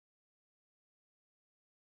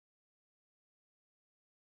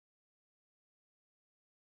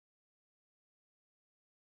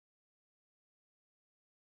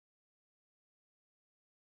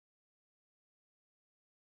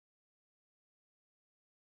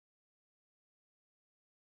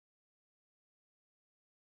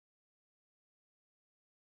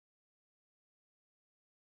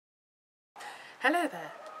Hello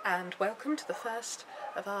there, and welcome to the first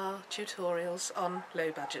of our tutorials on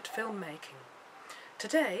low budget filmmaking.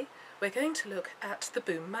 Today we're going to look at the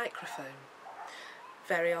boom microphone.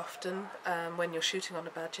 Very often when you're shooting on a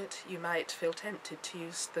budget you might feel tempted to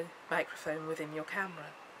use the microphone within your camera.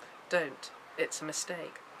 Don't, it's a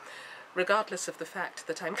mistake. Regardless of the fact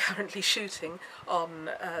that I'm currently shooting on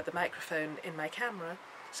the microphone in my camera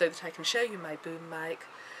so that I can show you my boom mic,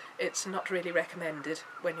 it's not really recommended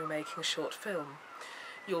when you're making a short film.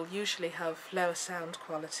 You'll usually have lower sound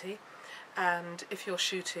quality, and if you're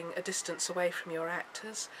shooting a distance away from your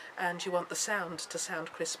actors and you want the sound to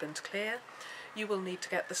sound crisp and clear, you will need to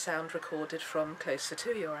get the sound recorded from closer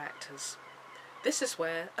to your actors. This is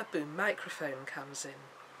where a boom microphone comes in.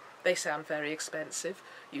 They sound very expensive,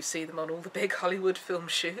 you see them on all the big Hollywood film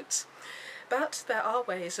shoots, but there are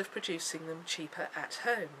ways of producing them cheaper at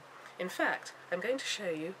home. In fact, I'm going to show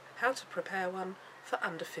you how to prepare one for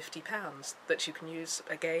under £50 that you can use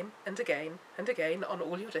again and again and again on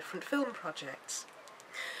all your different film projects.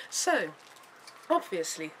 So,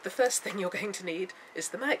 obviously, the first thing you're going to need is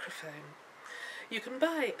the microphone. You can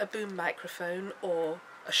buy a boom microphone or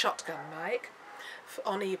a shotgun mic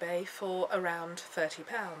on eBay for around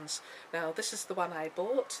 £30. Now, this is the one I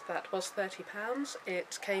bought. That was £30.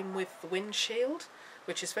 It came with the windshield,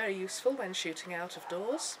 which is very useful when shooting out of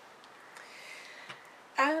doors.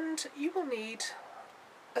 And you will need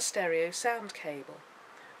a stereo sound cable.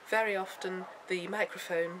 Very often the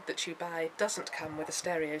microphone that you buy doesn't come with a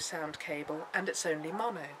stereo sound cable and it's only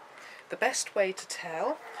mono. The best way to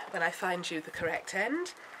tell when I find you the correct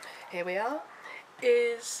end, here we are,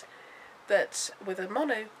 is that with a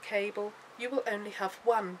mono cable you will only have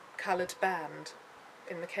one coloured band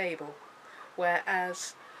in the cable,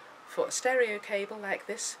 whereas for a stereo cable like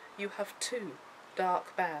this you have two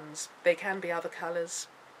dark bands. They can be other colours,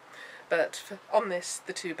 but on this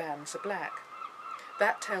the two bands are black.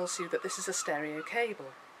 That tells you that this is a stereo cable.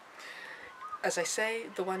 As I say,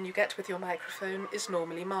 the one you get with your microphone is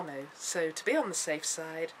normally mono, so to be on the safe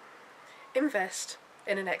side, invest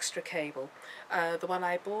in an extra cable. The one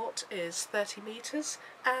I bought is 30 metres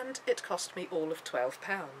and it cost me all of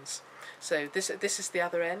 £12. So this is the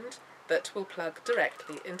other end that will plug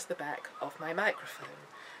directly into the back of my microphone.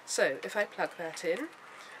 So if I plug that in,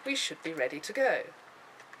 we should be ready to go.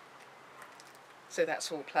 So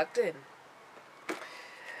that's all plugged in.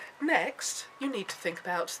 Next, you need to think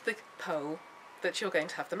about the pole that you're going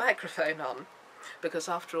to have the microphone on, because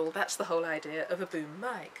after all, that's the whole idea of a boom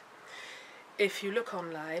mic. If you look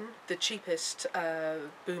online, the cheapest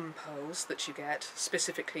boom poles that you get,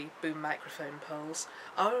 specifically boom microphone poles,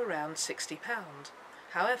 are around £60.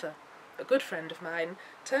 However, a good friend of mine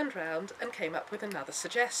turned round and came up with another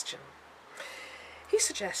suggestion. He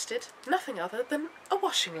suggested nothing other than a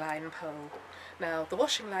washing line pole. Now, the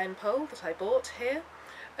washing line pole that I bought here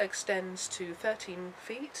extends to 13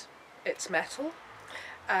 feet. It's metal,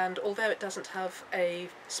 and although it doesn't have a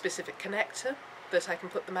specific connector that I can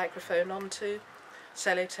put the microphone onto,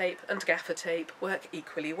 sellotape and gaffer tape work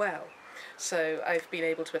equally well. So I've been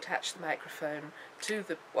able to attach the microphone to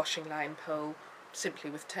the washing line pole simply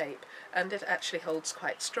with tape, and it actually holds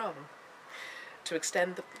quite strong. To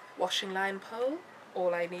extend the washing line pole,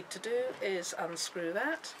 all I need to do is unscrew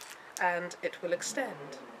that and it will extend.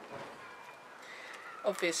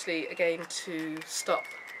 Obviously, again, to stop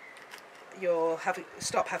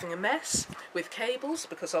having a mess with cables,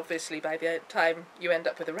 because obviously by the time you end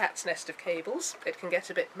up with a rat's nest of cables it can get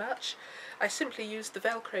a bit much, I simply used the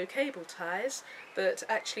Velcro cable ties that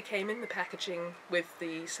actually came in the packaging with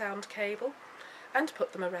the sound cable and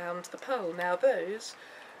put them around the pole. Now those,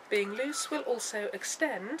 being loose, will also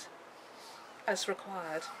extend as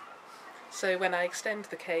required. So when I extend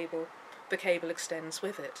the cable extends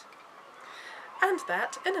with it. And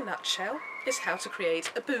that, in a nutshell, is how to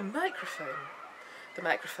create a boom microphone. The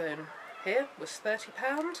microphone here was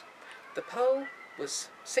 £30, the pole was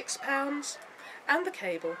 £6, and the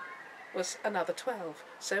cable was another £12.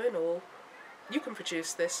 So in all, you can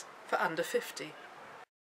produce this for under £50.